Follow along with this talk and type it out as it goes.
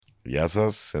Γεια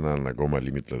σας, σε έναν ακόμα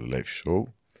Limitless Live Show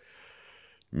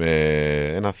με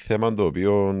ένα θέμα το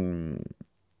οποίο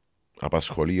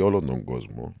απασχολεί όλον τον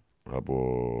κόσμο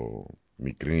από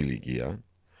μικρή ηλικία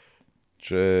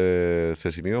και σε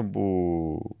σημείο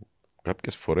που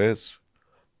κάποιες φορές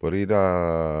μπορεί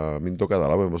να μην το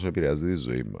καταλάβουμε πόσο επηρεάζει τη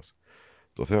ζωή μας.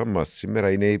 Το θέμα μας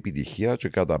σήμερα είναι η επιτυχία και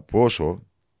κατά πόσο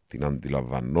την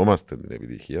αντιλαμβανόμαστε την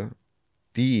επιτυχία,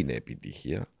 τι είναι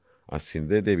επιτυχία, αν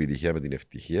συνδέεται η επιτυχία με την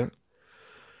ευτυχία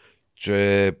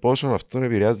και πόσο αυτό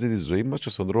επηρεάζει τη ζωή μας και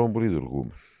στον τρόπο που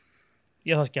λειτουργούμε.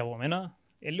 Γεια σας και από μένα.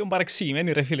 Λίγο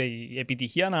παρεξηγημένη ρε φίλε, η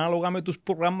επιτυχία είναι ανάλογα με τους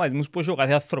προγραμματισμούς που έχει ο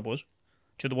κάθε άνθρωπος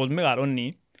και το πώς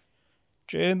μεγαλώνει.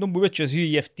 Και τον που είπες και εσύ,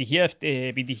 η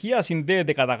επιτυχία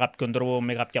συνδέεται κατά κάποιον τρόπο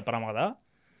με κάποια πράγματα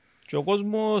και ο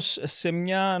κόσμος σε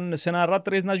ένα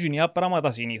rat race να γίνει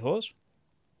πράγματα συνήθως,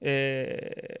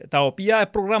 τα οποία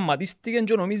προγραμματίστηκαν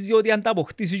και νομίζει ότι αν τα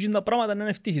αποκτήσει τα πράγματα είναι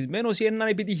ευτυχισμένος ή είναι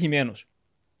επιτυχημένος.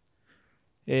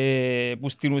 Που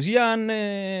στην ουσία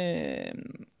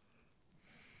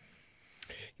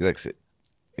Κοίταξε,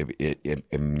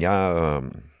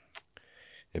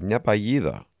 μια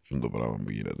παγίδα το πράγμα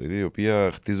που γίνεται, η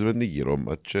οποία χτίζουμε την γύρω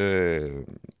μας και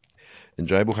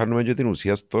εντζάει που χάνουμε και την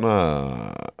ουσία στο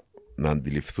να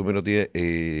αντιληφθούμε ότι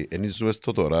ζούμε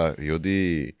στο τώρα,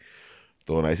 διότι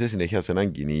το να είσαι συνέχεια σε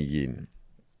έναν κυνήγι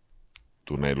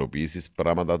του να υλοποιήσεις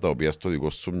πράγματα τα οποία στο δικό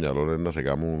σου μυαλό είναι να σε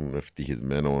κάνουν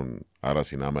ευτυχισμένο, άρα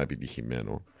συνάμα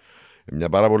επιτυχημένο, μια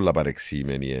πάρα πολλά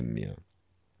παρεξηγημένη έννοια.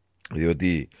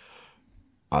 Διότι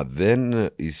αν δεν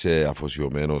είσαι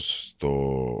αφοσιωμένος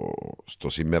στο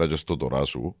σήμερα και στο τώρα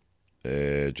σου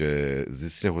και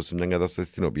ζεις συνεχώς σε μια κατάσταση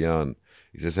στην οποία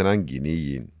είσαι σε έναν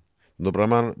κυνήγι, το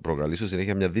πράγμα προκαλεί σου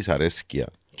συνέχεια μια δυσαρέσκεια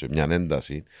και μια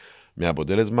ένταση με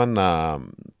αποτέλεσμα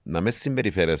να μην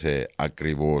συμπεριφέρεσαι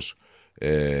ακριβώς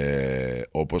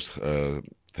όπως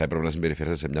θα έπρεπε να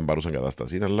συμπεριφέρεσαι σε μια παρούσα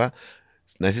κατάσταση, αλλά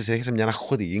να είσαι σε μια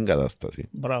αγχωτική κατάσταση.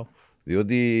 Μπράβο.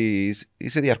 Διότι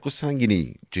είσαι διαρκώς σε έναν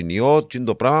κυνήγι. Κυνηγώ και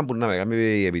το πράγμα που να με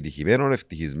κάνει επιτυχημένο,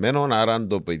 ευτυχισμένο, άρα αν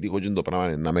το πετύχω και το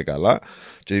πράγμα να είμαι καλά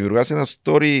και δημιουργάς ένα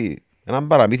story, έναν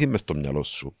παραμύθι μες στο μυαλό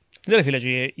σου. Ναι ρε φίλε,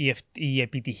 και η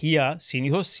επιτυχία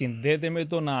συνήθως συνδέεται με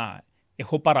το να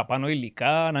έχω παραπάνω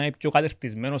υλικά, να είμαι πιο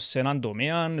κατερτισμένος σε έναν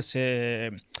τομέα,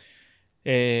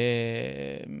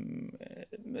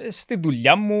 στη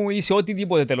δουλειά μου ή σε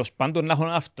οτιδήποτε τέλος πάντων, να έχω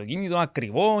ένα αυτοκίνητο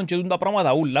ακριβό και τα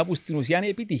πράγματα ούλα που στην ουσία είναι η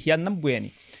επιτυχία να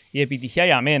μπαίνει. Η επιτυχία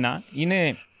για μένα είναι,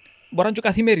 μπορεί να είναι και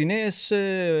καθημερινές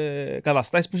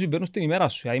καταστάσεις που συμβαίνουν στην ημέρα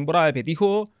σου. Δηλαδή μπορώ να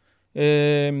πετύχω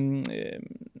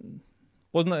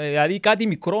δηλαδή κάτι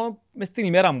μικρό μες στην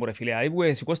ημέρα μου ρε φίλε. Δηλαδή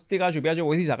που σηκώστηκα και πήγα και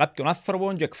βοήθησα κάποιον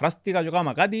άνθρωπο και εκφράστηκα και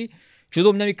έκανα κάτι και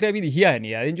εδώ μια μικρή επιτυχία είναι.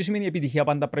 Δηλαδή δεν σημαίνει η επιτυχία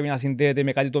πάντα πρέπει να συνδέεται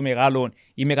με κάτι το μεγάλο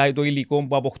ή με κάτι το υλικό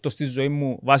που αποκτώ στη ζωή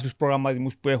μου βάσει τους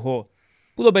προγραμματισμούς που έχω,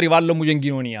 που το περιβάλλον μου και την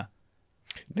κοινωνία.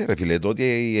 Ναι ρε φίλε, το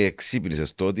ότι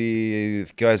εξύπνησες, το ότι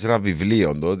διαβάζεις ένα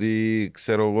βιβλίο, το ότι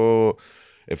ξέρω εγώ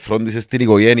φρόντισες την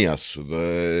οικογένεια σου,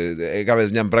 έκανες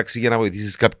μια πράξη για να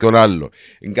βοηθήσεις κάποιον άλλο.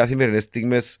 Είναι καθημερινές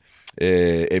στιγμές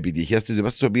επιτυχία στις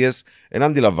ζωές τις οποίες δεν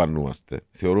αντιλαμβανόμαστε.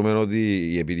 Θεωρούμε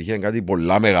ότι η επιτυχία είναι κάτι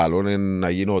πολλά μεγάλο, είναι να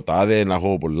γίνω τάδε, να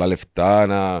έχω πολλά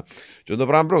λεφτά, και το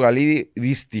πράγμα προκαλεί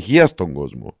δυστυχία στον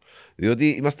κόσμο. Διότι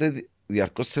είμαστε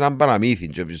διαρκώς σε έναν παραμύθι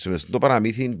και στο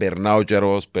παραμύθι περνά ο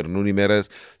καιρός, περνούν οι μέρες,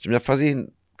 σε μια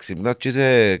φάση ξυπνάς και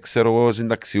είσαι, ξέρω εγώ,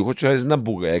 συνταξιούχος και να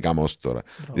που έκαμε ως τώρα.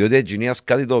 Διότι εγγυνείας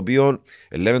κάτι το οποίο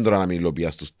λέμε τώρα να μην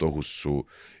υλοποιάς τους στόχους σου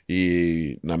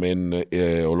ή να μην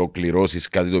ολοκληρώσεις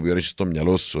κάτι το οποίο έχεις στο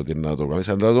μυαλό σου ότι να το κάνεις.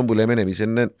 Αλλά το που λέμε εμείς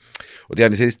είναι ότι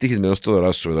αν είσαι δυστυχισμένος στο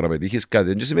τώρα σου, τώρα πετύχεις κάτι,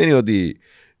 δεν σημαίνει ότι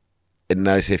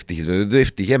να είσαι ευτυχισμένος, το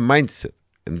ευτυχία είναι mindset.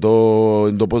 Είναι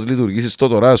το πώς λειτουργήσεις το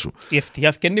τώρα σου. Η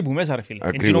ευτυχία φκένει που μέσα ρε φίλε.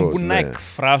 Ακριβώς, Εκείνο που ναι. να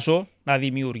εκφράσω, να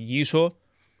δημιουργήσω,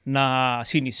 να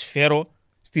συνεισφέρω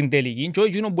στην τελική και όχι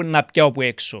εκείνο που να πιάω από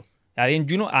έξω. Δηλαδή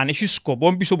εκείνο, αν έχεις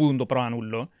σκοπό πίσω από το πράγμα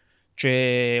ούλο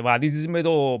και βαδίζεις με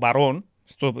το παρόν,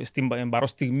 στην παρόν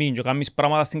στιγμή και κάνεις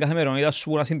πράγματα στην καθημερινότητα σου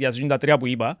που να συνδυάζουν τα τρία που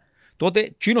είπα, τότε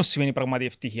εκείνο σημαίνει πραγματική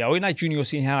ευτυχία. Όχι να εκείνο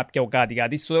συνέχεια να πιάω κάτι.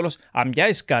 Γιατί στο τέλος, αν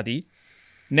πιάσεις κάτι,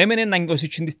 ναι, μεν να νιώσεις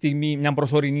τη στιγμή μια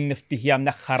προσωρινή ευτυχία,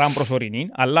 μια χαρά προσωρινή,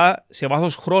 αλλά σε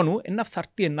βάθος χρόνου να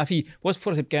φθαρτεί, να φύγει. Πόσες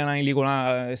φορές πια έναν υλικό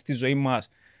στη ζωή μας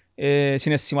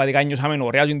συναισθηματικά νιώσαμε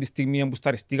ωραία τη στιγμή που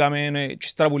σταριστήκαμε και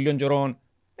ύστερα που λίγων καιρών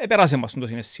πέρασε μας το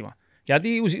συναίσθημα. Γιατί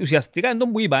ουσιαστικά είναι το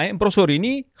που είπα,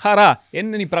 προσωρινή χαρά,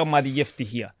 είναι η πραγματική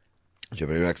ευτυχία. Και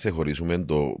πρέπει να ξεχωρίσουμε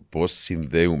το πώς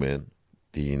συνδέουμε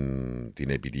την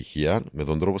επιτυχία με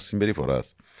τον τρόπο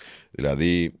συμπεριφοράς.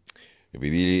 Δηλαδή,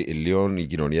 επειδή λίγο η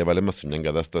κοινωνία βάλε μας σε μια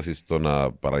κατάσταση στο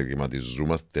να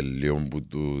παραδειγματιζόμαστε λίγο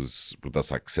που τα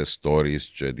success stories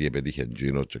και τι επέτυχε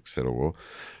Gino και ξέρω εγώ,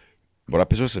 Μπορεί να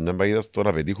πέσουμε σε μια παγίδα στο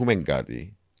να πετύχουμε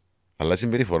κάτι, αλλά η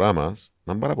συμπεριφορά μας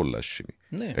να είναι πάρα πολλά άσχημη.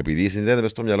 Ναι. Επειδή συνδέεται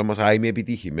στο μυαλό μας, είμαι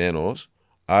επιτυχημένος,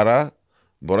 άρα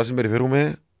μπορώ να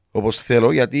συμπεριφέρουμε όπως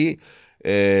θέλω, γιατί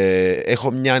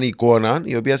έχω μια εικόνα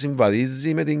η οποία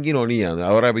συμβαδίζει με την κοινωνία.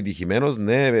 Άρα επιτυχημένος,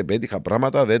 ναι, πέτυχα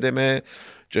πράγματα, δέτε με,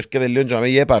 και έρχεται λίγο και να με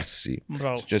η έπαρση.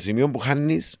 Μπράβο. Και σημείο που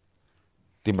χάνεις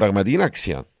την πραγματική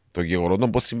αξία. Το γεγονό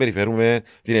πώς συμπεριφέρουμε,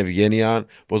 την ευγένεια,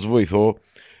 πώς βοηθώ.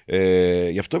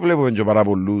 Γι' αυτό βλέπουμε και πάρα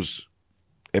πολλούς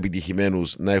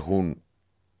επιτυχημένους να έχουν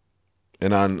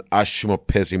έναν άσχημο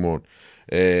πέσιμο,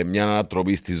 μια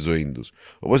ανατροπή στη ζωή τους.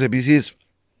 Όπως επίσης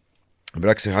πρέπει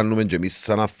να ξεχάνουμε και εμείς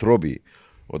σαν ανθρώποι,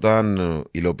 όταν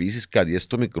υλοποιήσεις κάτι,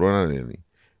 έστω μικρό να είναι,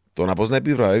 το να πώς να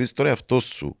επιβραβεύεις τον εαυτό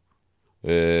σου,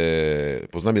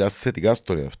 πώς να μιλάς θετικά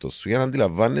στον εαυτό σου, για να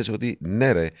αντιλαμβάνεσαι ότι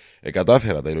ναι ρε,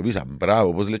 κατάφερα, τα υλοποίησα, μπράβο,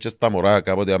 όπως λέει και στα μωρά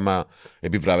κάποτε άμα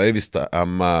επιβραβεύεις,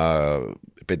 άμα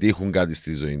πετύχουν κάτι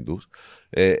στη ζωή τους.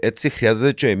 Έτσι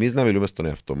χρειάζεται και εμείς να μιλούμε στον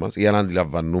εαυτό μας για να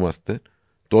αντιλαμβανόμαστε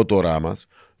το τώρα μας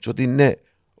και ότι ναι,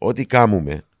 ό,τι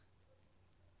κάνουμε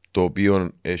το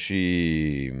οποίο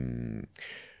έχει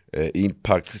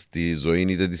impact στη ζωή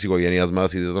είτε της οικογένειας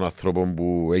μας είτε των ανθρώπων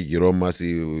που έχει γύρω μας,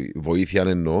 η βοήθεια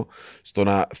εννοώ, στο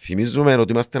να θυμίζουμε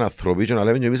ότι είμαστε άνθρωποι και να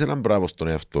λέμε και εμείς έναν μπράβο στον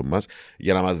εαυτό μας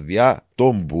για να μας διά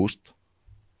τον boost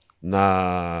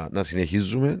να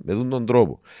συνεχίζουμε με τον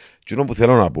τρόπο. Και αυτό που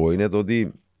θέλω να πω είναι το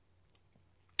ότι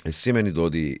σημαίνει το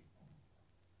ότι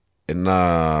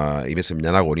είμαι σε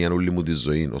μια αγωνία όλη μου τη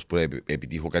ζωή, ώσπου να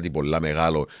επιτύχω κάτι πολλά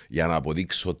μεγάλο για να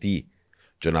αποδείξω τι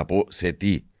και να πω σε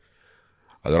τι.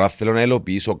 Τώρα θέλω να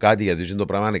υλοποιήσω κάτι γιατί το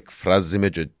πράγμα εκφράζει με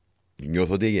και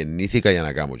νιώθω ότι γεννήθηκα για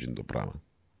να κάνω το πράγμα.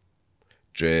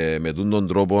 Και με τον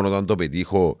τρόπο όταν το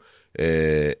πετύχω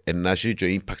να έχει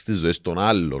και impact στις ζωές των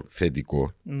άλλων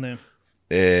θετικό. Ναι.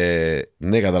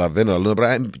 Ναι, καταλαβαίνω, αλλά το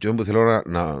πράγμα που θέλω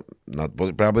να πω,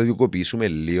 πρέπει να αποδικοποιήσουμε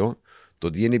λίγο το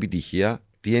τι είναι επιτυχία,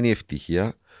 τι είναι η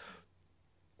ευτυχία,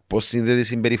 πώς συνδέεται η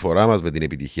συμπεριφορά μας με την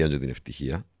επιτυχία και την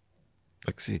ευτυχία.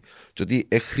 Εντάξει. Και ότι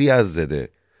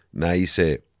χρειάζεται να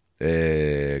είσαι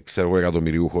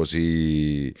εκατομμυριούχος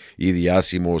ή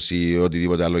διάσημος ή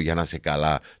οτιδήποτε άλλο για να είσαι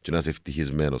καλά και να είσαι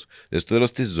ευτυχισμένος. Στο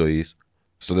τέλος της ζωής,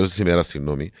 στο τέλος της ημέρας,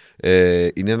 συγγνώμη,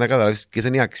 είναι να καταλάβεις ποιες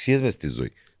είναι οι αξίες μες στη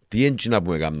ζωή. Τι είναι που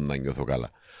με κάνουν να νιώθω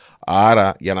καλά.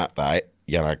 Άρα,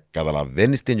 για να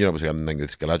καταλαβαίνεις τι είναι που σε κάνουν να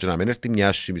νιώθεις καλά και να μην έρθει μια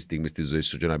άσχημη στιγμή στη ζωή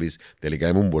σου και να πεις τελικά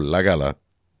ήμουν πολλά καλά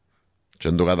και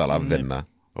δεν το καταλαβαίνα,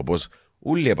 όπως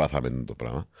όλοι έπαθαμε το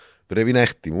πράγμα. Πρέπει να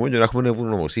εκτιμούμε και να έχουμε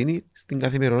ευγνωμοσύνη στην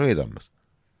καθημερινότητα μας.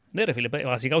 Ναι ρε φίλε,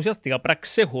 βασικά ουσιαστικά πρέπει να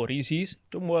ξεχωρίσεις,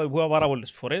 το μου είπα πάρα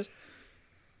πολλές φορές,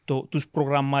 τους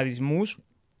προγραμματισμούς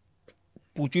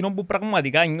που εκείνο που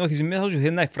πραγματικά νιώθεις μέσα σου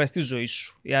θέλει να εκφράσεις τη ζωή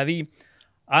σου. Δηλαδή,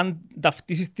 αν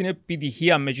ταυτίσεις την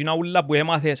επιτυχία με εκείνα ούλα που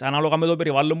έμαθες ανάλογα με το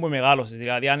περιβάλλον που μεγάλωσες,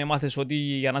 δηλαδή αν έμαθες ότι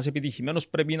για να είσαι επιτυχημένος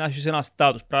πρέπει να έχεις ένα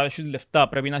στάτους, πρέπει να έχεις λεφτά,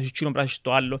 πρέπει να έχεις εκείνο, πρέπει να έχεις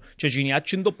το άλλο και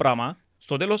εκείνο το πράγμα,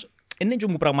 στο τέλος δεν είναι και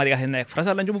μου πραγματικά θέλει να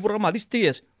εκφράσεις, αλλά είναι και μου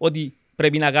προγραμματίστηκες ότι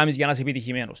πρέπει να κάνεις για να είσαι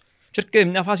επιτυχημένος. Και έρχεται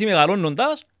μια φάση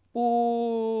μεγαλώνοντας που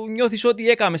νιώθεις ότι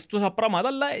έκαμες τόσα πράγματα,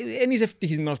 αλλά δεν είσαι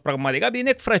ευτυχισμένος πραγματικά, επειδή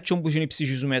δεν εκφράσεις που είναι η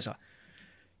ψυχή σου μέσα.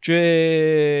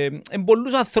 Και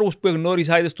πολλούς ανθρώπους που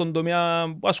γνώρισα είτε στον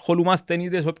τομέα που ασχολούμαστε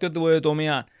είτε σε οποιοδήποτε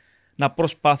τομέα να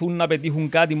προσπαθούν να πετύχουν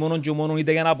κάτι μόνο και μόνο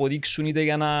είτε για να αποδείξουν είτε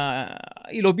για να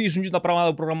υλοποιήσουν και τα πράγματα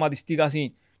που προγραμματιστήκαν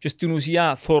και στην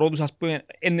ουσία θωρώ τους ας πούμε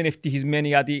είναι ευτυχισμένοι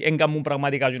γιατί δεν κάνουν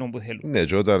πραγματικά εκείνο που θέλουν. Ναι,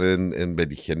 και όταν δεν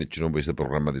πετυχαίνεις εκείνο που είσαι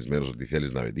προγραμματισμένος ότι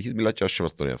θέλεις να πετύχεις, μιλάς και άσχημα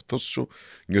στον εαυτό σου,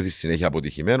 νιώθεις συνέχεια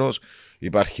αποτυχημένος,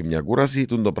 υπάρχει μια κούραση,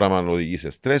 το πράγμα οδηγεί σε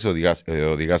στρες,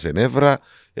 οδηγά σε νεύρα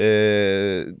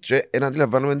και να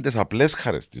αντιλαμβάνουμε τις απλές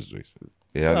χαρές της ζωής.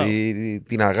 Δηλαδή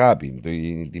την αγάπη,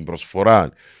 την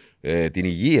προσφορά, την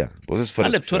υγεία. Πόσες φορές.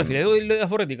 Αλλά λεπτό ρε φίλε, εδώ είναι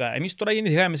διαφορετικά. Εμείς τώρα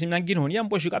γεννηθήκαμε σε μια κοινωνία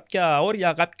που έχει κάποια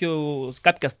όρια,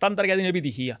 κάποια στάνταρ για την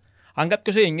επιτυχία. Αν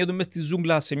κάποιος γεννιέται μες στη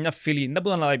ζούγκλα σε μια φύλλη, δεν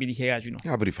μπορεί να τα επιτυχία εκείνο.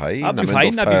 Αύριο φαΐ,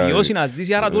 να επιβιώσει, να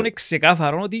ζήσει. Άρα το είναι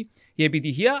ξεκάθαρο ότι η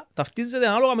επιτυχία ταυτίζεται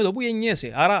ανάλογα με το που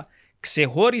γεννιέσαι. Άρα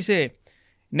ξεχώρισε,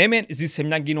 ναι μεν ζεις σε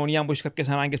μια κοινωνία που έχει κάποιες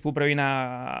ανάγκες που πρέπει να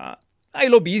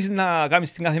υλοποιήσεις, να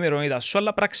κάνεις την καθημερινότητα σου,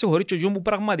 αλλά πρέπει να ξεχωρίσεις και που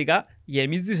πραγματικά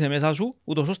γεμίζεις μέσα σου,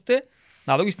 ούτως ώστε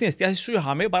να δώσεις την εστίαση σου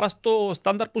χαμέ παρά στο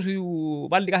στάνταρ που σου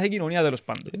βάλει κάθε κοινωνία τέλος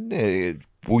πάντων. Ναι,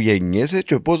 που γεννιέσαι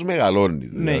και πώς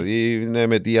μεγαλώνεις. Ναι. Δηλαδή ναι,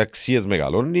 με τι αξίες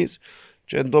μεγαλώνεις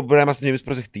και εδώ πρέπει να είμαστε εμείς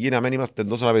προσεκτικοί, να μην είμαστε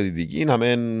τόσο απαιτητικοί, να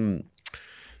μην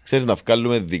ξέρεις να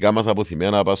βγάλουμε δικά μας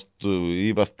αποθυμένα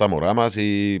ή στα μωρά μας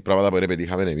ή πράγματα που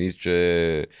πετύχαμε εμείς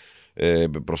και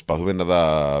προσπαθούμε να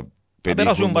τα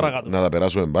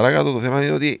περάσουμε παρακάτω. Το θέμα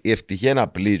είναι ότι η ευτυχία είναι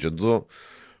απλή και το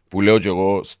που λέω και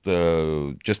εγώ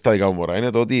και στα δικά μου μωρά είναι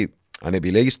το ότι αν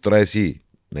επιλέγεις τώρα εσύ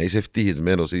να είσαι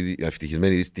ευτυχισμένος ή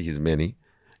ευτυχισμένη ή δυστυχισμένη,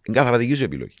 είναι καθαρά δική σου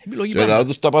επιλογή. Επιλογή Και πάντα. να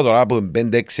τους τα πάω τώρα από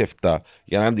 5, 6, 7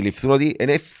 για να αντιληφθούν ότι δεν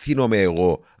ευθύνομαι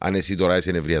εγώ αν εσύ τώρα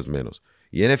είσαι νευριασμένος.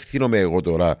 Ή δεν ευθύνομαι εγώ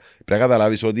τώρα. Πρέπει να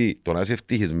καταλάβεις ότι το να είσαι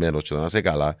ευτυχισμένος και το να είσαι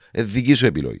καλά είναι δική σου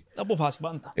επιλογή. Αποφάση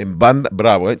πάντα.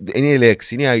 Μπράβο, είναι η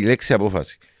λέξη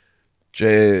απόφαση.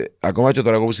 Και ακόμα και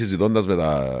τώρα εγώ που συζητώντας με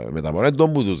τα μωρά, είναι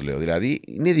τον που τους λέω. Δηλαδή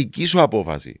είναι δική σου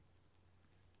απόφαση.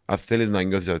 Αν θέλεις να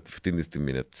νιώθεις αυτή τη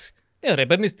στιγμή έτσι. Ρε,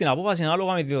 παίρνεις την απόφαση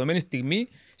ανάλογα με τη δεδομένη στιγμή.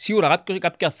 Σίγουρα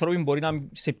κάποιοι άνθρωποι μπορεί να είναι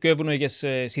σε πιο ευνοϊκές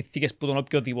συνθήκες που τον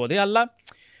οποιοδήποτε, αλλά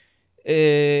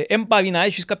έμπαβει να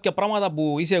έχεις κάποια πράγματα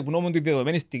που είσαι ευγνώμων τη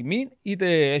δεδομένη στιγμή,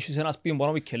 είτε έχεις ένα σπίτι που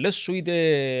μπορεί να σου, είτε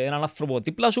έναν άνθρωπο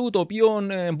δίπλα σου, το οποίο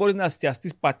μπορεί να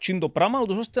εστιαστείς πατσίν το πράγμα,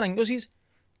 ώστε να νιώσεις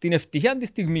την ευτυχία της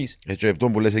στιγμής. Έτσι, αυτό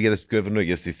που λες για τις πιο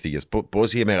ευνοϊκές συνθήκες.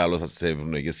 Πόσοι μεγάλωσαν σε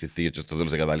ευνοϊκές συνθήκες και στο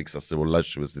τέλος καταλήξαν σε πολλά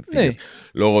συνθήκες.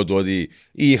 Λόγω του ότι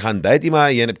ή είχαν τα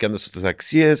έτοιμα, ή δεν έπιαναν σωστές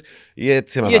αξίες, ή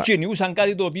έτσι ή έτσι εννοούσαν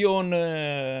κάτι το οποίο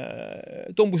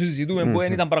το που συζητούμε που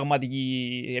δεν ήταν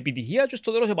πραγματική επιτυχία και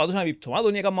στο τέλος επατούσαν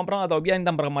επιπτωμάτων ή έκαναν πράγματα τα οποία δεν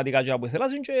ήταν πραγματικά και που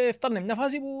ήθελαν και φτάνε μια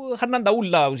φάση που χάναν τα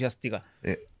ούλα ουσιαστικά.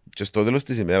 Και στο τέλος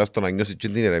της ημέρας το να νιώσεις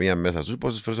την ηρεμία μέσα σου,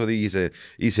 πόσες φορές οδήγησε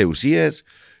ή σε ουσίες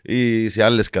ή σε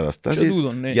άλλες καταστάσεις.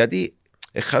 Τούτο, ναι. Γιατί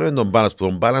χάρουμε τον balance, που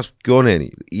τον balance ποιον είναι.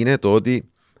 Είναι το ότι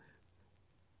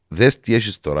δες τι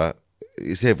έχεις τώρα,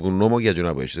 είσαι ευγνώμων για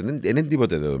το που έχεις. Δεν είναι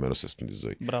τίποτε δεδομένο σε αυτή τη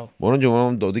ζωή. Μπράβο. Μόνο και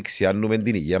μόνο το ότι ξιάνουμε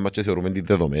την υγεία μας και θεωρούμε την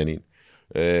δεδομένη.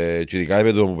 Και ειδικά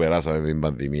με το που περάσαμε με την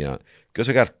πανδημία. Και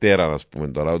όσο καρτέρα, ας πούμε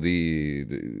τώρα, ότι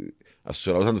ας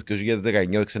σου λαούσαν το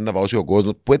 2019 ξέρει να παώσει ο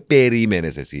κόσμος, πού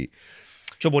περίμενες εσύ.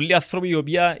 Και πολλοί άνθρωποι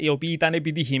οι οποίοι ήταν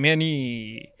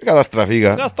επιτυχημένοι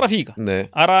Καταστραφήκα. Ναι.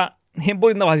 Άρα δεν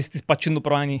μπορεί να βασιστείς πατσίν το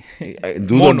πράγμα.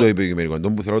 Τούτον το υπηρεγμενικό.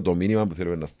 Το που θέλω, το μήνυμα που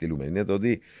θέλουμε να στείλουμε είναι το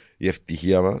ότι η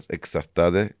ευτυχία μας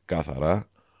εξαρτάται καθαρά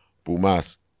που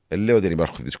μας. Δεν λέω ότι δεν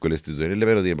υπάρχουν δυσκολίες στη ζωή, δεν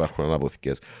λέω ότι υπάρχουν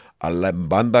αναποθηκές. Αλλά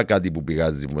πάντα κάτι που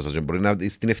πηγάζει που μέσα. Μπορεί να είσαι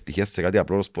στην ευτυχία σε κάτι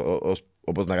απλό,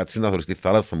 όπως να κάτσεις να θωρείς στη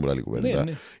θάλασσα που λέει κουβέντα,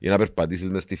 ή να περπατήσεις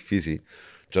μες στη φύση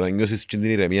και να νιώσεις την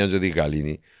ηρεμία και την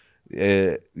καλήνη.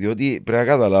 Διότι πρέπει να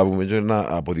καταλάβουμε και να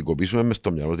αποδικοποιήσουμε μες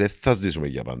στο μυαλό ότι δεν θα ζήσουμε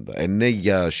για πάντα. Είναι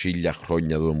για 1000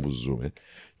 χρόνια εδώ που ζούμε.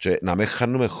 Και να μην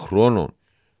χάνουμε χρόνο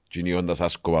κινιώντας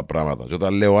άσκοπα πράγματα. Και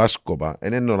όταν λέω άσκοπα,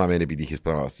 δεν εννοώ να μην επιτύχεις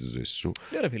πράγματα στη ζωή σου.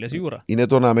 Ρε φίλε, σίγουρα. Είναι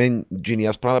το να μην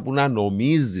κινιάς πράγματα που να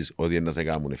νομίζεις ότι είναι να σε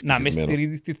κάνουν ευτυχισμένο. Να με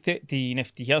στηρίζεις την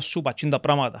ευτυχία σου πατσίν τα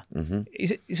πράγματα.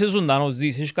 Είσαι ζωντανός,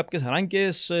 ζεις, έχεις κάποιες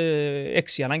ανάγκες,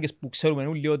 6 ανάγκες που ξέρουμε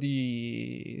όλοι ότι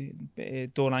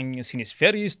το να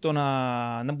συνεισφέρεις, το να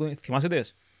θυμάσαι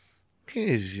τες.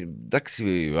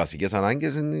 Εντάξει, βασικές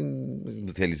ανάγκες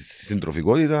θέλεις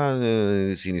συντροφικότητα,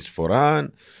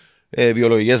 συνεισφορά,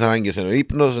 βιολογικές ανάγκες, ο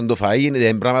ύπνος, το φαΐ,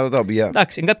 είναι πράγματα τα οποία...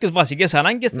 Εντάξει, είναι κάποιες βασικές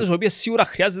ανάγκες τις οποίες σίγουρα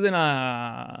χρειάζεται να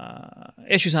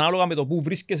έχεις ανάλογα με το που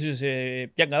βρίσκεσαι, σε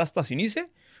ποια κατάσταση είσαι,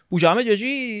 που για μένα και εκεί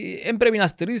δεν πρέπει να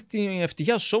στηρίζεις την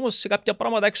ευτυχία σου όμως σε κάποια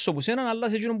πράγματα έξω από σένα, αλλά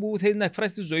σε εκείνο που θέλεις να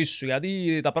εκφράσεις τη ζωή σου,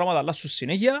 γιατί τα πράγματα αλλάσουν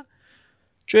συνέχεια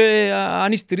και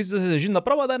αν στηρίζεσαι σε εκείνα τα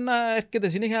πράγματα να έρχεται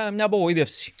συνέχεια μια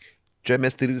απογοήτευση. Και με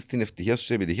στηρίζεις την ευτυχία σου,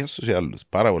 σε επιτυχία σου σε άλλους.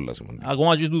 Πάρα πολλά σημαντικά.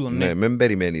 Ακόμα και τούτο, ναι. Μην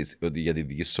περιμένεις ότι για τη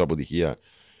δική σου αποτυχία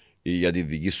ή για τη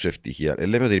δική σου ευτυχία.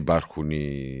 Λέμε ότι υπάρχουν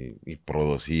οι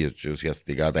προδοσίες και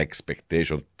ουσιαστικά τα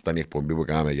expectations, που ήταν η εκπομπή που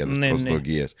κάναμε για τις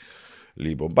προσδοκίες.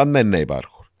 Λοιπόν, πάντα είναι να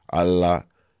υπάρχουν. Αλλά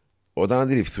όταν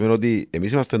αντιληφθούμε ότι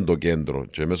εμείς είμαστε το κέντρο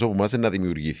και μέσω από εμάς είναι να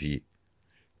δημιουργηθεί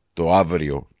το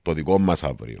αύριο, το δικό μας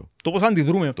αύριο. Το πώς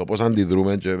αντιδρούμε. Το πώς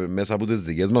αντιδρούμε και μέσα από τις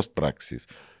δικές μας πράξεις.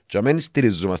 Και αν δεν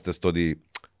στηριζόμαστε στο ότι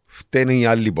φταίνε οι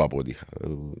άλλοι που αποτύχα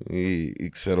ή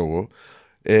ξέρω εγώ,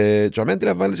 και αν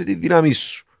αντιλαμβάνεσαι τη δύναμη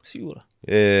σου. Σίγουρα.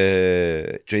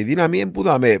 Και η δύναμη είναι που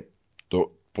δάμε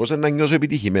το πώς να νιώσω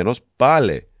επιτυχημένος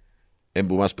πάλι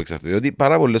που μας παίξει αυτό. Διότι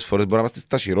πάρα πολλές φορές μπορούμε να είμαστε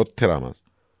στα χειρότερα μας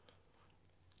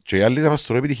και οι άλλοι να μας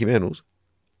θεωρούν επιτυχημένους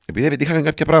επειδή επιτύχαμε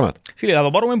κάποια πράγματα. Φίλε, θα το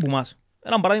πάρουμε που μας.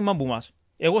 Ένα παράδειγμα που μας.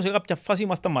 Εγώ σε κάποια φάση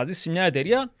ήμασταν μαζί σε μια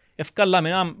εταιρεία, ευκάλαμε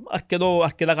ένα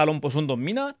αρκετά καλό ποσό τον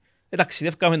μήνα,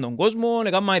 ταξιδεύκαμε τον κόσμο,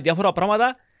 έκαναμε διάφορα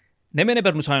πράγματα. Ναι, μεν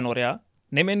περνούσαμε ωραία,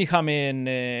 ναι, μεν είχαμε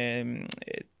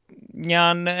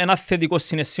ένα θετικό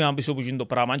συναίσθημα πίσω από το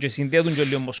πράγμα και συνδέουν και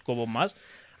λίγο με σκοπό μας.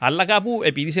 Αλλά κάπου,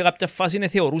 επειδή σε κάποια φάση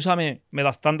θεωρούσαμε με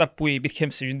τα στάνταρ που υπήρχε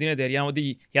σε την εταιρεία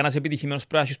ότι για να είσαι επιτυχημένος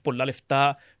πρέπει να έχεις πολλά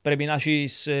λεφτά, πρέπει να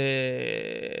έχεις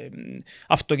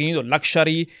αυτοκίνητο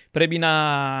luxury, πρέπει να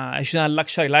έχεις ένα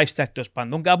luxury lifestyle τέλος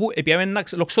πάντων. Κάπου επιάμε να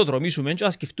λοξοδρομήσουμε και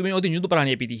να σκεφτούμε ότι είναι το πράγμα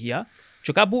η επιτυχία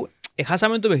και κάπου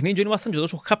χάσαμε το παιχνίδι και ήμασταν και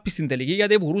τόσο happy στην τελική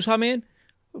γιατί βουρούσαμε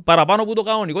παραπάνω από το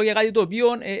κανονικό για κάτι το οποίο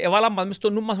έβαλαμε μέσα στο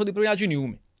νου μας ότι πρέπει να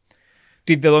κινηθούμε.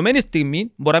 Τη δεδομένη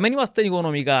στιγμή μπορεί να μην είμαστε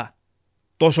οικονομικά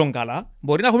τόσο καλά.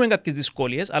 Μπορεί να έχουμε κάποιες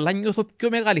δυσκολίες, αλλά νιώθω πιο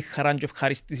μεγάλη χαρά και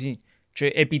ευχαριστήση και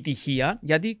επιτυχία,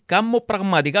 γιατί κάνω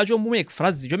πραγματικά και όπου με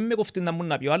εκφράζει και με κοφτεί να μου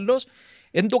να πει ο άλλος,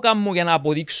 δεν το κάνω για να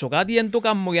αποδείξω κάτι, δεν το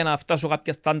κάνω για να φτάσω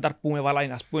κάποια στάνταρ που με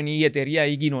βάλει, ας πούμε, η εταιρεία,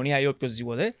 η κοινωνία ή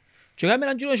οποιοσδήποτε. Και για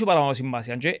μένα έχει παραπάνω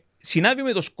σημασία. Και συνάδει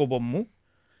με το σκοπό μου,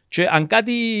 και αν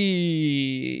κάτι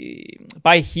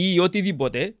πάει χ ή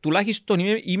οτιδήποτε, τουλάχιστον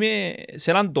είμαι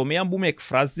σε έναν τομέα που με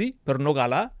εκφράζει, περνώ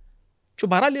καλά, και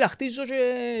παράλληλα χτίζω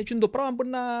και το πράγμα μπορεί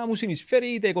να μου συνεισφέρει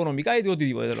είτε οικονομικά είτε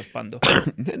οτιδήποτε τέλος πάντων.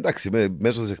 Εντάξει,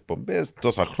 μέσω στις εκπομπές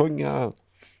τόσα χρόνια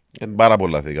είναι πάρα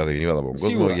πολλά θετικά γεννήματα από τον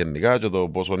κόσμο γενικά και το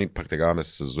πόσο impact έκαμε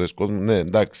στις ζωές κόσμου. Ναι,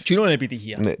 εντάξει. Τι είναι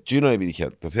επιτυχία. Ναι, τι είναι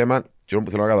επιτυχία. Το θέμα, τι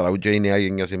που θέλω να καταλάβω και η νέα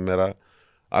γενιά σήμερα,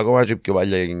 ακόμα και η πιο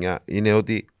παλιά γενιά, είναι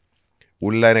ότι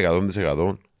ούλα είναι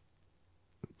 100%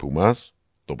 που μας,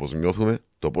 το πώς νιώθουμε,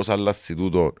 το πώς αλλάζει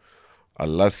τούτο,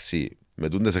 αλλάζει με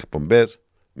τούντες εκπομπές,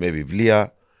 με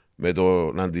βιβλία, με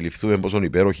το να αντιληφθούμε πόσο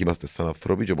υπέροχοι είμαστε σαν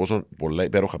ανθρώποι και πόσο πολλά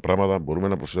υπέροχα πράγματα μπορούμε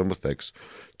να προσφέρουμε στα έξω.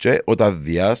 Και όταν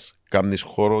διάς, κάνεις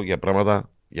χώρο για πράγματα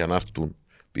για να έρθουν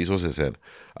πίσω σε σένα.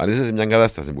 Αν είσαι σε μια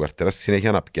κατάσταση που καρτεράς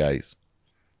συνέχεια να πιάσεις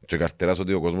και καρτεράς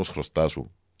ότι ο κόσμος χρωστά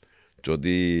σου και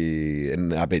ότι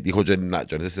να πετύχω και να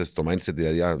είσαι στο mindset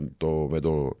δηλαδή, με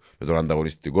τον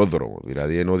ανταγωνιστικό δρόμο.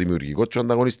 Δηλαδή είναι ο δημιουργικός και ο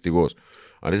ανταγωνιστικός.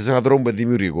 Αν είσαι σε έναν δρόμο που είναι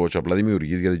δημιουργικό και απλά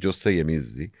δημιουργείς γιατί ποιος σε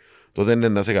γεμίζει, τότε είναι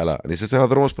να είσαι καλά. Αν είσαι σε έναν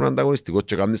δρόμο που είναι ανταγωνιστικός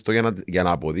και κάνεις το για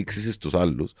να αποδείξεις στους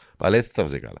άλλους, πάλι θα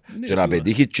είσαι καλά. Ναι, και να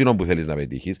πετύχεις εκείνο που θέλεις να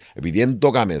πετύχεις, επειδή δεν το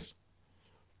κάνεις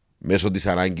μέσω της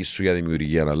ανάγκης σου για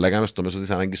δημιουργία, αλλά κάνεις το μέσω της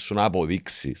ανάγκης σου να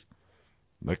αποδείξεις.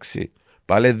 Εντάξει,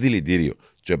 πάλι δηλητήριο.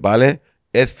 Και πάλι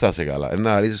θα είσαι καλά.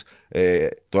 Να λύσεις,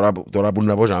 τώρα που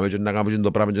να πω και να κάνεις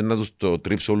το πράγμα και να τους το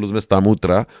τρίψω όλους μες στα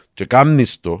μούτρα και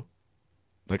κάνεις το.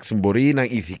 Εντάξει, μπορεί να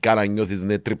ηθικά να νιώθεις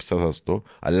ναι τρίψα σας το,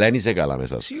 αλλά δεν είσαι καλά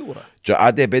μέσα σου. Σίγουρα. Και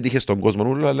άντε επέτυχες τον κόσμο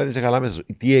όλο, αλλά δεν είσαι καλά μέσα σου.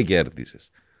 Τι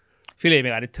εκέρδισες. Φίλε, η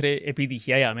μεγαλύτερη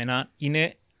επιτυχία για μένα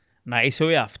είναι να είσαι ο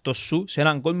εαυτός σου σε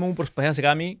έναν κόσμο που προσπαθεί να σε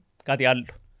κάνει κάτι άλλο.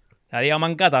 Δηλαδή,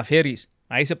 άμα καταφέρεις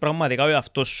να είσαι πραγματικά ο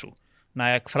εαυτός σου, να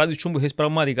εκφράζεις τι που θες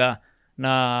πραγματικά,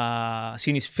 να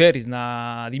συνεισφέρεις, να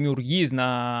δημιουργείς, να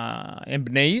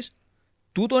εμπνέεις,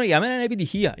 τούτο για μένα είναι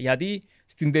επιτυχία. Γιατί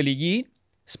στην τελική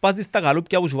σπάζεις τα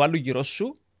καλούπια που σου βάλουν γύρω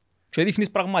σου και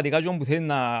δείχνεις πραγματικά τι που θέλεις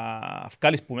να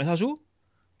βγάλεις που μέσα σου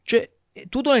και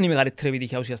τούτο είναι η μεγαλύτερη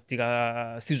επιτυχία ουσιαστικά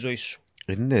στη ζωή σου.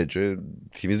 Ναι, και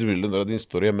θυμίζεις μιλούν τώρα την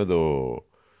ιστορία με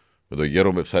το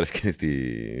γέρο με ψάρευκε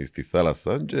στη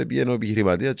θάλασσα και πήγαινε ο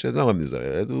επιχειρηματίας και δεν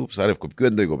αμαντήσα, του ψάρευκο, ποιο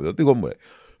είναι το οικόπεδο, τι κόμμα.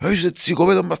 Έχεις έτσι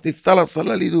οικόπεδο μας στη θάλασσα,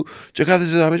 λαλί του, και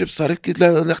κάθεσαι να με και ψαρεύκες,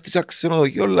 να χτίσεις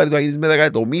ξενοδοχείο, λαλί του, να γίνεις με 10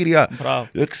 εκατομμύρια.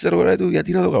 Δεν ξέρω, λαλί του,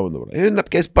 γιατί να το κάνουμε το πράγμα. Να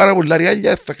πιάσεις πάρα πολλά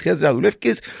ριάλια, θα χρειάζεται να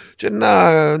δουλεύκες και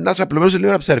να σε απλωμένως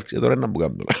λίγο να ψαρεύκες. Τώρα είναι να που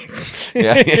κάνουμε.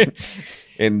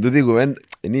 Εν τούτη κουβέντα,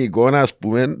 είναι η εικόνα, ας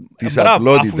πούμε, της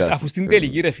απλότητας. Αφού στην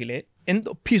τελική, ρε φίλε, είναι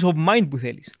το peace of mind που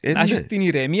θέλεις. Να έχεις την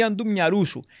ηρεμία του μυαλού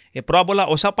σου. Πρώτα απ' όλα,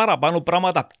 όσα παραπάνω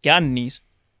πράγματα πιάνεις,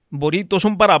 μπορεί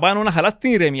τόσο παραπάνω να χαλάς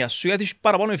την ηρεμία σου, γιατί έχεις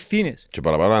παραπάνω ευθύνες. Και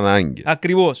παραπάνω ανάγκες.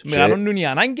 Ακριβώς. Μεγαλώνουν οι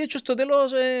ανάγκες και στο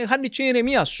τέλος χάνεις την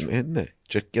ηρεμία σου. Ναι.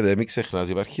 Και δεν μην ξεχνάς,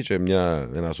 υπάρχει και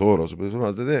ένας όρος που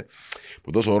ονομάζεται,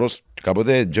 που τόσο όρος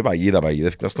κάποτε και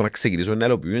παγίδευκαν στο να ξεκινήσουμε να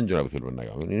ελοποιούμε και να θέλουμε να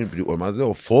κάνουμε. Ονομάζεται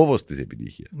ο φόβος της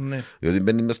επιτυχίας. Ναι. Διότι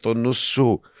μπαίνει μες στο νου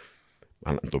σου.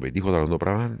 Αν το πετύχω τώρα το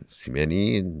πράγμα,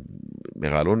 σημαίνει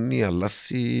μεγαλώνει,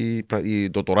 αλλάζει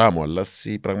το τώρα μου,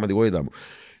 αλλάζει η πραγματικότητα μου.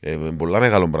 Πολλά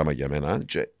μεγάλο πράγμα για μένα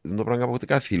και το πράγμα κάποτε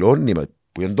καθυλώνει,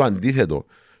 που είναι το αντίθετο.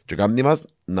 Και κάνει μας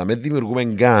να μην δημιουργούμε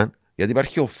καν, γιατί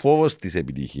υπάρχει ο φόβος της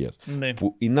επιτυχίας. Ναι.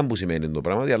 Που είναι που σημαίνει το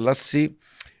πράγμα, ότι αλλάζει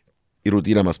η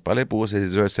ρουτίνα μας πάλι, που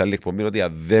σε άλλη εκπομπή ότι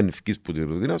αν δεν βγεις από τη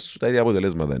ρουτίνα σου, τα ίδια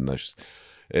αποτελέσματα είναι να έχεις.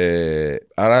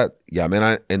 Άρα για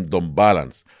μένα είναι το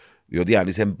balance. Διότι αν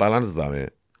είσαι balance δάμε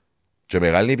και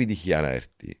μεγάλη επιτυχία να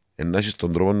έρθει, να έχεις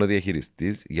τον τρόπο να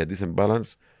διαχειριστείς, γιατί είσαι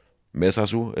balance μέσα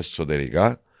σου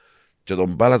εσωτερικά και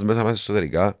τον balance μέσα μας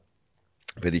εσωτερικά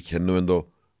πετυχαίνουμε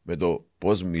με το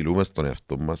πώς μιλούμε στον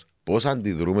εαυτό μας, πώς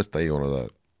αντιδρούμε στα γεγονότα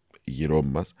γύρω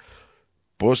μας,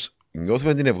 πώς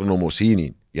νιώθουμε την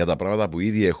ευγνωμοσύνη για τα πράγματα που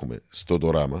ήδη έχουμε στο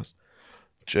τώρα μας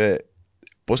και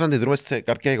πώς αντιδρούμε σε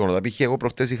κάποια γεγονότα. Π.χ. εγώ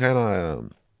προχτές είχα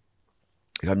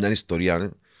μια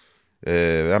ιστορία,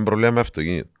 ένα πρόβλημα με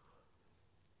αυτοκίνητο.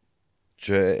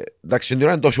 Και εντάξει,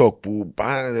 είναι το σοκ που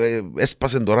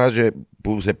έσπασε τώρα και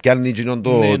που σε πιάνει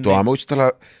το αμόξι,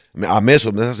 αλλά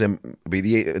αμέσως μέσα σε,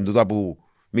 επειδή εν τούτα που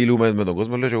μιλούμε με τον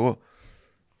κόσμο, λέω και εγώ,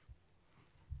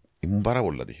 ήμουν πάρα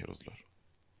πολλά τυχερός.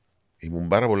 Ήμουν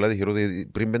πάρα πολλά τυχερός, γιατί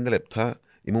πριν 5 λεπτά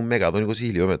ήμουν με 120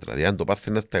 χιλιόμετρα. Δηλαδή αν το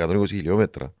πάθαινα στα 120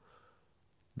 χιλιόμετρα,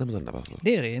 δεν μου ήταν να πάθω.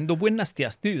 Ναι ρε, είναι το που είναι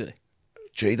αστιαστής ρε.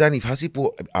 Και ήταν η φάση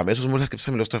που αμέσως μόλις άρχισα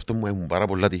να μιλώ στον εαυτό μου, ήμουν πάρα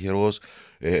πολλά τυχερός,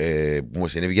 που μου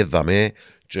συνέβηκε δαμέ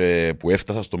και που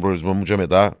έφτασα στον προορισμό μου και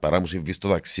μετά, παρά μου συμβεί στο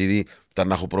ταξίδι, ήταν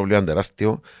να έχω πρόβλημα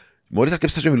τεράστιο. Μόλις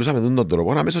άρχισα και μιλούσα με τον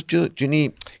τρόπο, αμέσως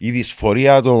και η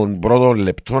δυσφορία των πρώτων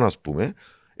λεπτών, ας πούμε,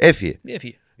 έφυγε.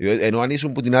 Ενώ αν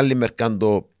ήσουν που την άλλη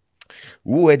μερκάντο,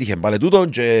 έτυχε πάλι τούτον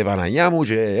και Παναγιά μου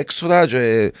και έξοδα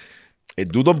και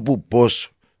τούτον που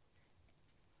πώς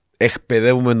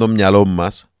εκπαιδεύουμε το μυαλό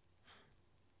μας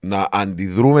να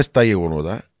αντιδρούμε στα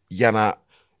γεγονότα για να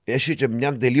έχει και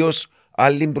μια τελείως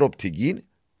άλλη προοπτική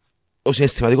ο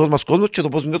συναισθηματικός μας κόσμος και το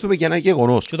πώς νιώθουμε για ένα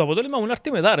γεγονός. Και το αποτέλεσμα μου να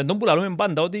έρθει μετά, ρε, τον που λαλούμε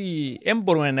πάντα ότι δεν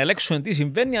μπορούμε να ελέγξουμε τι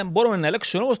συμβαίνει, αν μπορούμε να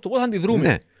ελέγξουμε όμως το πώς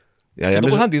αντιδρούμε. Ναι. Και το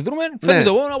πώς αντιδρούμε φέρνει ναι.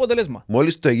 Το επόμενο αποτέλεσμα.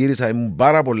 Μόλις το εγύρισα ήμουν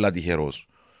πάρα πολλά τυχερός.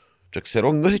 Και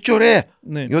ξέρω, νιώθεις και ωραία.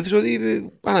 Ναι. Νιώθεις ότι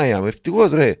Παναγιά μου,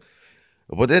 ευτυχώς ρε.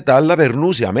 Οπότε τα άλλα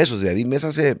περνούσε αμέσως, δηλαδή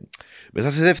μέσα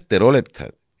σε δευτερόλεπτα.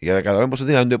 Για να καταλάβουμε πόσο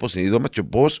δυνατόν το υποσυνείδητο μας και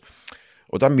πώς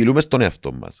όταν μιλούμε στον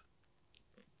εαυτό μας.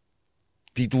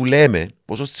 Τι του λέμε,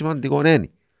 πόσο σημαντικό είναι.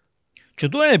 Και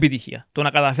αυτό είναι επιτυχία. Το να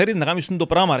καταφέρεις να κάνεις το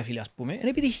πράγμα, ρε φίλε, ας πούμε, είναι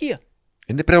επιτυχία.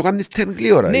 Είναι πρέπει να κάνεις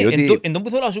τέχνη ώρα. Ναι, διότι... εν τω που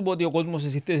θέλω να σου πω ότι ο κόσμος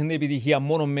εσύστες είναι επιτυχία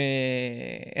μόνο με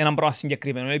έναν πράγμα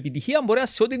συγκεκριμένο. Η επιτυχία μπορεί να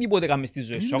σε οτιδήποτε κάνεις στη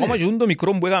ζωή σου. Ακόμα και το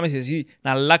μικρό που έκαμες εσύ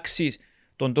να αλλάξεις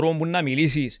τον τρόπο που να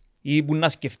μιλήσεις ή που να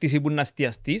σκεφτείς ή που να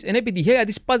εστιαστείς, είναι επιτυχία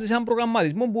γιατί σπάζεις έναν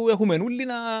προγραμματισμό που έχουμε όλοι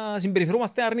να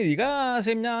συμπεριφερόμαστε αρνητικά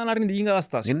σε μια αρνητική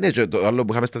κατάσταση. Ναι, και το άλλο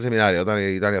που είχαμε στα σεμινάρια, όταν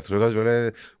ήταν οι άνθρωποι, λέει,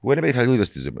 εγώ είναι πετυχαλικό είδος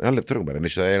της ζωής. Ένα λεπτό ρε, δεν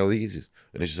έχεις αεροδίκησης,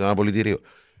 δεν έχεις ένα πολιτήριο,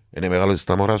 είναι μεγάλο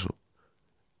στα μωρά σου.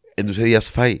 Εν τους έδιας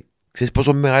φάει. Ξέρεις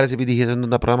πόσο μεγάλες επιτυχίες είναι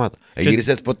τα πράγματα.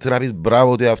 Εγύρισες ποτέ να πεις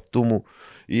μπράβο του εαυτού μου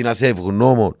ή να σε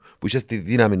ευγνώμων που είσαι στη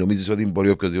δύναμη. Νομίζεις ότι μπορεί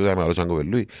οποιοσδήποτε να μεγαλώσει έναν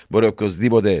κοπελούι, μπορεί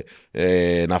οποιοσδήποτε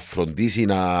να φροντίσει,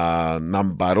 να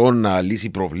μπαρών, να λύσει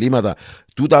προβλήματα.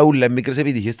 Τούτα ούλα μικρές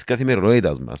επιτυχίες της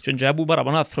καθημερινότητας μας. Και που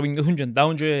παραπάνω άνθρωποι νιώθουν και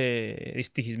down και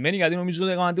δυστυχισμένοι γιατί νομίζω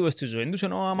ότι έκαναν τίποτα στη ζωή τους.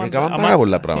 Έκαναν πάρα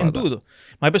πολλά πράγματα.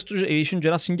 Μα είπες τους, ήσουν και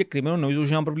ένα συγκεκριμένο, νομίζω ότι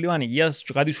είχε ένα πρόβλημα υγείας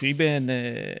και κάτι σου είπε.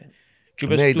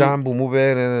 Ναι, ήταν που μου είπε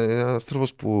ένας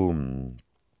άνθρωπος που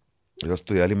ήταν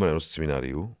στο διάλειμμα ενός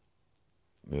σεμινάριου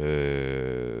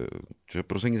και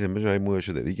προσέγγισε μέσα μου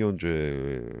έχετε δίκαιο και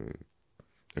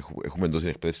έχουμε τόση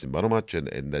εκπαίδευση πάνω μας και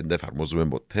δεν τα εφαρμόζουμε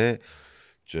ποτέ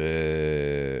και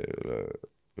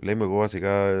λέει μου εγώ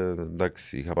βασικά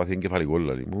εντάξει είχα πάθει εγκεφαλικό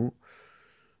λαλί μου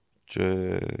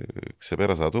και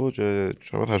ξεπέρασα το και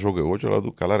θα σώκω εγώ και λέω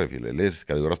του καλά ρε φίλε, λες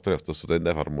κατηγοράς τον εαυτό σου το δεν τα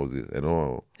εφαρμόζεις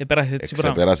ενώ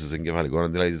ξεπέρασεις εγκεφαλικό να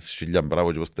αντιλάγεις χίλια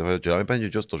μπράβο και πώς τα φάει και να πάνε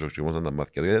και στο σοκ και μόσαν τα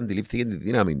μάθηκια γιατί αντιλήφθηκε τη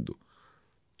δύναμη του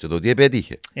και το τι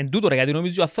επέτυχε. Εν τούτο ρε γιατί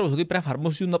νομίζει ο άνθρωπος ότι πρέπει να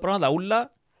εφαρμόσεις τα πράγματα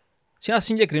ούλα σε ένα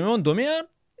συγκεκριμένο τομέα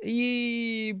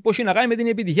ή πώς είναι να κάνει με την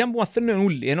επιτυχία που μαθαίνουν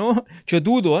όλοι ενώ και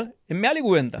τούτο είναι μεγάλη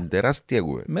κουβέντα. Τεράστια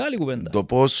κουβέντα. Το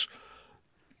πώς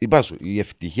είπα σου, η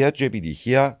ευτυχία και η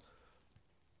επιτυχία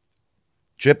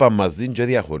και πάνε μαζί και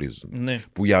διαχωρίζουν. Ναι.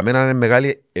 Που για μένα είναι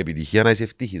μεγάλη επιτυχία να είσαι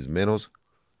ευτυχισμένος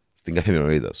στην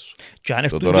καθημερινότητα σου. Και αν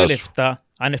έρθουν και λεφτά,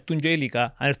 αν έρθουν και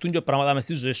υλικά, αν έρθουν και πράγματα μες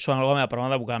στη ζωή σου, ανάλογα με τα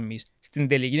πράγματα που κάνεις, στην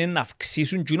τελική είναι να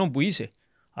αυξήσουν εκείνο που είσαι.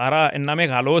 Άρα να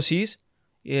μεγαλώσεις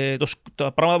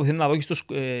τα πράγματα που θέλεις να δώσεις,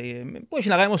 που έχει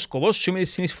να κάνει με ο σκοπός σου ή με τη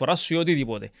συνεισφορά σου ή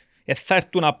οτιδήποτε. Θα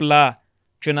έρθουν απλά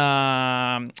και να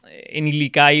είναι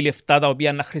υλικά ή λεφτά τα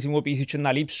οποία να χρησιμοποιήσεις και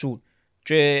να λείψουν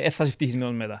και θα είσαι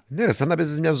ευτυχισμένος μετά. Ναι ρε, σαν να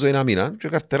παίζεις μια ζωή ένα μήνα και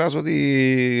καρτεράς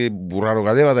ότι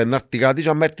μπουραροκατέβατα να έρθει κάτι και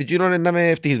αν έρθει εκείνο να είμαι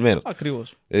ευτυχισμένος.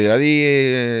 Ακριβώς. Δηλαδή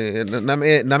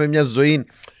να είμαι μια ζωή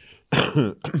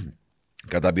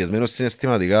καταπιεσμένος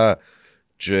συναισθηματικά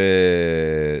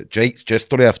και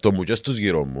στον εαυτό μου και στους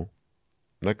γύρω μου.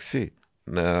 Εντάξει.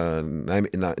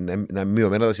 Να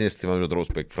μειωμένα τα συναισθήματα με ο τρόπος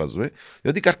που εκφράζομαι,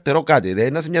 διότι καρτερώ κάτι,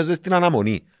 δηλαδή να είσαι μια ζωή στην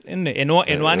αναμονή.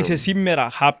 Ενώ αν είσαι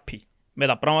σήμερα happy με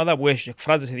τα πράγματα που έχεις,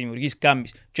 εκφράζεσαι, δημιουργείς,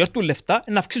 κάνεις και έρθουν λεφτά,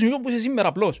 να αυξήσουν και όπου είσαι σήμερα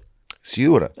απλώς.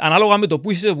 Σίγουρα. Ανάλογα με το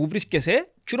που είσαι, που βρίσκεσαι,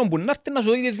 εκείνο που να έρθει να σου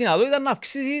δώσει τη δυνατότητα να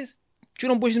αυξήσεις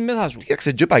εκείνο που έχεις μέσα σου.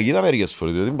 Κοίταξε και παγίδα μερικές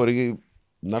φορές, διότι μπορεί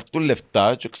να έρθουν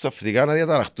λεφτά και ξαφνικά να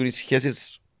διαταραχτούν οι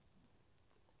σχέσεις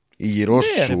γύρω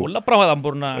σου. Πολλά πράγματα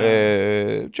μπορούν να...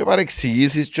 Και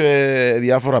παρεξηγήσεις και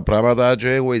διάφορα πράγματα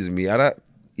και εγωισμοί. Άρα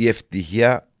η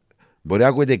ευτυχία μπορεί να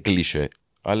ακούγεται κλισέ,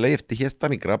 αλλά η ευτυχία στα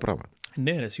μικρά πράγματα.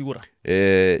 Ναι, σίγουρα.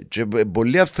 Και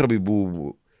πολλοί άνθρωποι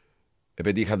που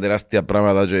πετύχαν τεράστια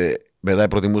πράγματα και μετά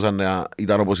προτιμούσαν να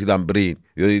ήταν όπως ήταν πριν,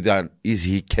 διότι ήταν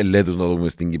ήσυχοι και λέτους να δούμε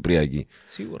στην Κυπριακή.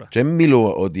 Σίγουρα. Και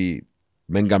μιλώ ότι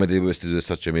μην κάνετε τίποτα στις ζωές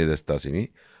σας και μείνετε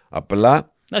στάσιμοι,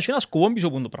 απλά να έχεις ένα σκοπό πίσω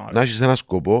από το πράγμα. Να έχεις ένα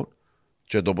σκοπό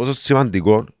και το πόσο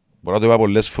σημαντικό, μπορώ να το είπα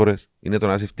πολλές φορές, είναι το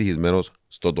να είσαι ευτυχισμένος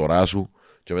στο τώρα σου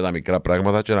και με τα μικρά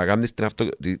πράγματα και να κάνεις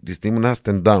τη στιγμή να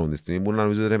stand down, τη στιγμή που να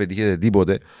νομίζετε ότι δεν πετύχετε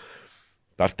τίποτε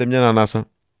Πάρτε μια ανάσα.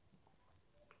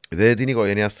 Δείτε την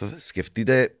οικογένειά σας.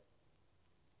 Σκεφτείτε.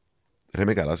 Ρε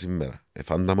με καλά σήμερα.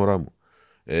 Φάνε τα μωρά μου.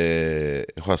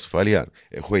 Έχω ασφάλεια.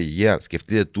 Έχω υγεία.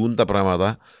 Σκεφτείτε τούν τα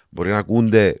πράγματα. Μπορεί να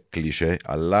ακούνται κλισέ,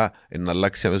 αλλά να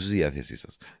αλλάξει αμέσως η διάθεσή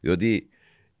σας. Διότι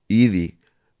ήδη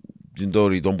το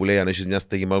ρητό που λέει αν έχεις μια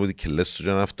στέγη μάλλον ότι κελές σου και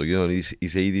ένα αυτοκίνητο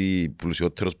είσαι ήδη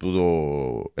πλουσιότερος που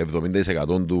το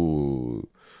 70%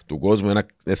 του κόσμου.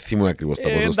 Δεν θυμούμαι ακριβώς τα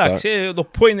ποσοστά. Εντάξει,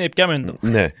 το point είναι πια μέντο.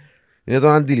 Ναι. Είναι το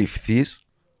να αντιληφθείς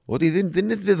ότι δεν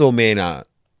είναι δεδομένα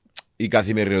η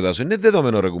καθημερινότητα σου. Είναι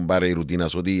δεδομένο ρε κουμπάρε η ρουτίνα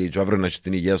σου ότι και αύριο να έχεις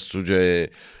την υγεία σου και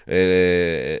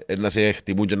να σε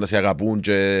χτιμούν και να σε αγαπούν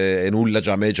και ενούλα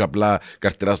και αμέ και απλά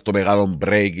καρτεράς το μεγάλο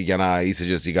break για να είσαι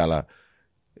και εσύ καλά.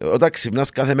 Όταν ξυπνάς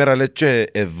κάθε μέρα λες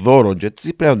και δώρο και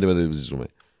έτσι πρέπει να αντιμετωπίζουμε.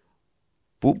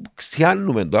 Που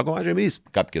ξιάνουμε το ακόμα και εμείς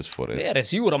κάποιες φορές. Ρε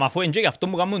σίγουρα, μα αφού είναι και γι' αυτό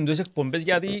που κάνουμε τις εκπομπές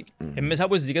γιατί μέσα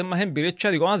από τις δικές μας εμπειρίες και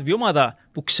δικά μας βιώματα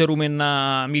που ξέρουμε να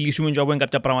μιλήσουμε και από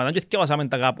κάποια πράγματα και θυκεύασαμε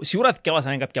τα κάπου. Σίγουρα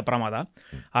θυκεύασαμε κάποια πράγματα,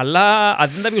 αλλά αν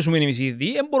δεν τα βιώσουμε εμείς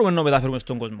ήδη, δεν μπορούμε να μεταφέρουμε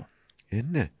στον κόσμο.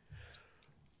 Ναι.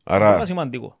 Άρα, είναι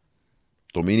σημαντικό.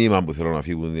 Το μήνυμα που θέλω να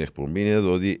φύγουν την εκπομπή είναι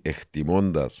το ότι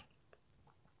εκτιμώντας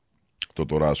το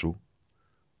τώρα σου,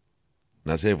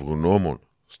 να είσαι ευγνώμων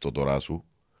στο τώρα σου,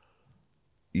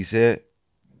 είσαι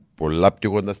πολλά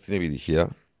πιο κοντά στην επιτυχία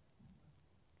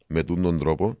με τον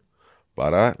τρόπο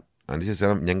παρά αν είσαι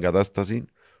σε μια κατάσταση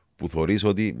που θεωρείς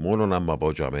ότι μόνο να μ'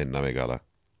 πάω και να είμαι καλά.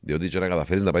 Διότι και να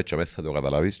καταφέρεις να πάει και θα το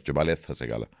καταλάβεις και πάλι θα είσαι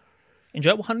καλά. Είναι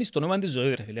και που χάνεις το νόημα της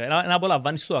ζωής ρε φίλε. Να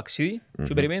απολαμβάνεις το ταξίδι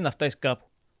και περιμένεις να φτάσεις κάπου.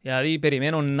 Δηλαδή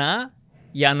περιμένω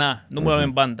για να, δεν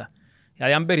μπορούμε πάντα.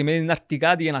 Δηλαδή αν περιμένεις να έρθει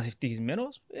κάτι για να είσαι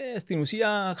ευτυχισμένος, στην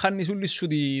ουσία χάνεις όλη σου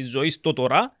τη ζωή στο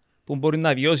τώρα που μπορεί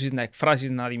να βιώσεις, να εκφράσεις,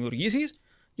 να δημιουργήσεις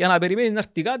για να περιμένεις να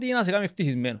έρθει κάτι για να σε κάνει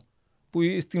ευτυχισμένο. Που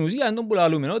στην ουσία είναι το που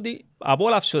λέμε ότι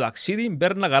απόλαυσε το ταξίδι,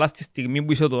 παίρνα καλά στη στιγμή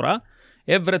που είσαι τώρα,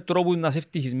 έβρε τρόπους να είσαι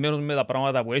ευτυχισμένος με τα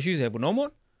πράγματα που έχεις,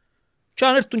 ευγνώμων, και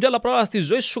αν έρθουν και άλλα πράγματα στη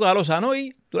ζωή σου καλώς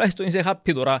ανόη, τουλάχιστον είσαι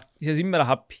happy τώρα, είσαι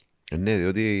σήμερα happy. Ναι,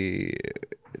 διότι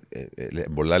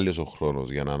πολλά λίγος ο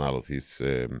χρόνος για να αναλωθείς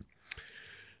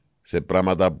σε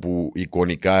πράγματα που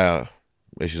εικονικά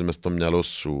έχεις μες στο μυαλό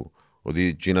σου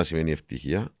ότι Κίνα σημαίνει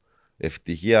ευτυχία.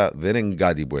 Ευτυχία δεν είναι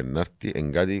κάτι που ενάρτει,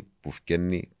 είναι κάτι που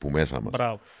φκένει που μέσα μας.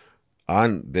 Μπράβο.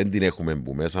 Αν δεν την έχουμε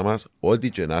που μέσα μας, ό,τι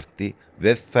και να έρθει,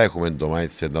 δεν θα έχουμε το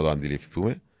mindset να το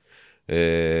αντιληφθούμε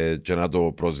και να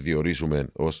το προσδιορίσουμε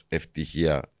ως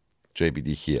ευτυχία και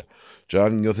επιτυχία. Και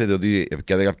αν νιώθετε ότι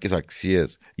πιάτε κάποιες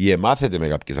αξίες ή εμάθετε με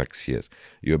κάποιες αξίες,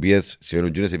 οι οποίες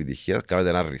σημαίνουν Κίνες επιτυχία, κάνετε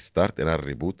ένα restart, ένα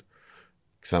reboot,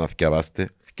 ξαναθκιαβάστε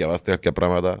κάποια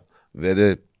πράγματα,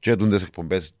 δείτε και τούντες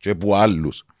εκπομπές και που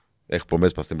άλλους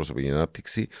εκπομπές πας στην προσωπική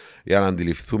ανάπτυξη για να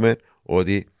αντιληφθούμε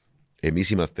ότι εμείς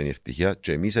είμαστε η ευτυχία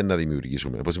και εμείς να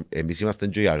δημιουργήσουμε. Εμείς είμαστε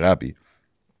και η αγάπη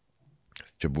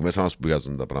και που μέσα μας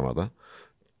πηγάζουν τα πράγματα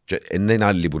και δεν είναι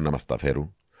άλλοι που να μας τα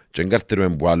φέρουν και δεν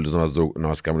καρτερούμε που άλλους να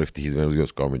μας κάνουν ευτυχισμένους για να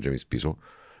κάνουμε και εμείς πίσω.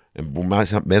 Που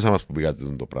μέσα μας που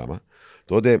πηγάζουν το πράγμα.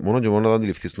 Τότε μόνο και μόνο να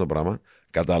αντιληφθείς το πράγμα,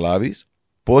 καταλάβεις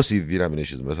πόση δύναμη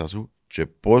έχεις μέσα σου και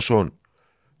πόσο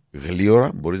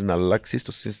γλύωρα μπορείς να αλλάξεις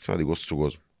το συστηματικό σου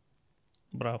κόσμο.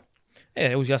 Μπράβο.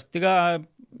 Ουσιαστικά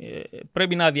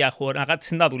πρέπει να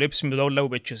κάτσεις να δουλέψεις με το όλα που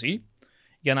πέτεις εσύ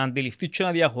για να αντιληφθείς και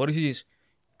να διαχωρίσεις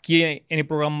ποιοι είναι οι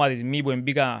προγραμματισμοί που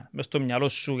μπήκαν μες στο μυαλό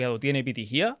σου για το τι είναι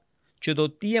επιτυχία και το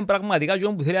τι είναι πραγματικά και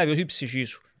που θέλει να βιώσει η ψυχή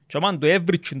σου. Και αν το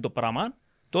έβριξε το πράγμα,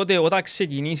 τότε όταν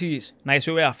ξεκινήσεις να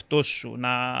είσαι ο εαυτός σου, να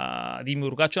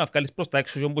δημιουργάς και να βγάλεις προς τα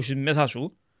έξω όπως είσαι μέσα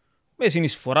σου, με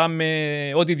συνεισφορά,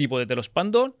 με οτιδήποτε τέλος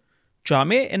πάντων, και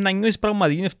αμέ να νιώσεις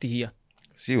πραγματική ευτυχία.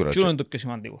 Σίγουρα. Και είναι το πιο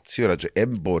σημαντικό. Σίγουρα και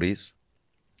μπορείς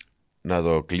να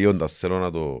το κλείοντας, θέλω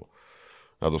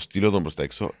να το στείλω τον προς τα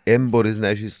έξω, μπορείς να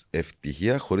έχεις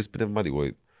ευτυχία χωρίς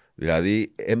πνευματικότητα.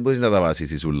 Δηλαδή, μπορείς να τα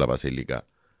βασίσεις όλα πασελικά.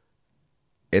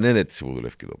 Είναι έτσι που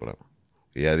δουλεύει το πράγμα.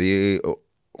 Δηλαδή,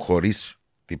 χωρίς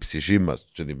την ψυχή μας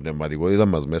και την πνευματικότητα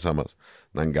μας μέσα μας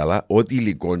να είναι καλά, ό,τι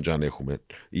υλικό και αν έχουμε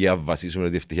ή αν βασίσουμε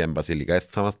ότι η ευτυχία είναι πασελικά, δεν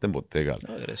θα είμαστε ποτέ καλά.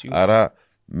 Άρα,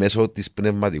 μέσω της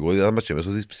πνευματικότητας μας και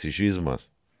μέσω της ψυχής μας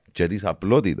και της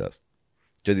απλότητας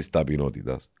και της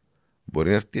ταπεινότητας μπορεί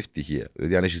να έρθει η ευτυχία.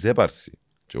 Δηλαδή αν έχεις έπαρση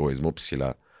και εγωισμό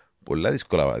ψηλά, πολλά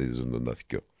δύσκολα βαδίζουν τον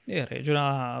ταθκιό. Ρε, και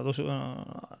να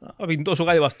απειντώσω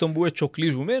κάτι από αυτό που έτσι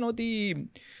κλείζουμε, ότι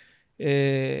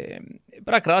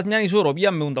πρέπει να κρατάς μια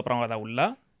ισορροπία με τα πράγματα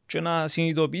ούλα και να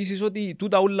συνειδητοποιήσεις ότι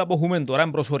τούτα ούλα που έχουμε τώρα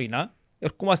είναι προσωρινά,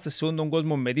 ερχόμαστε σε τον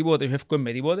κόσμο με τίποτε και εύκολα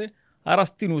με τίποτε, άρα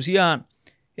στην ουσία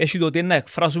έχει το τι να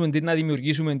εκφράσουμε, τι να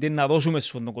δημιουργήσουμε, τι να δώσουμε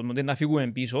στον κόσμο, τι να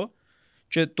φύγουμε πίσω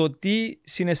και το τι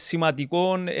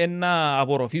συναισθηματικό να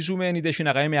απορροφήσουμε, είτε έχει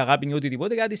να κάνει με αγάπη ή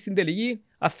οτιδήποτε, γιατί στην τελική,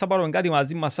 αν θα πάρουμε κάτι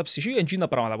μαζί μας σαν ψυχή, είναι τα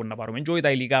πράγματα που να πάρουμε, και όχι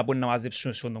τα υλικά που να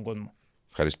μαζέψουμε σε τον κόσμο.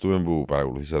 Ευχαριστούμε που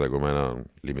παρακολουθήσατε ακόμα ένα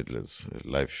Limitless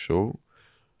live show.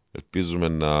 Ελπίζουμε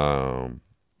να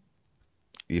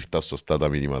ήρθαν σωστά τα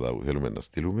μηνύματα που θέλουμε να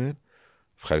στείλουμε.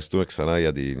 Ευχαριστούμε ξανά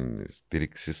για την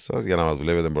στήριξή σας. Για να μας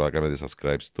βλέπετε μπορείτε να κάνετε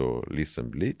subscribe στο Listen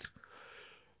Blitz.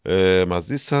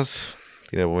 Μαζί σας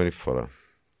την επόμενη φορά.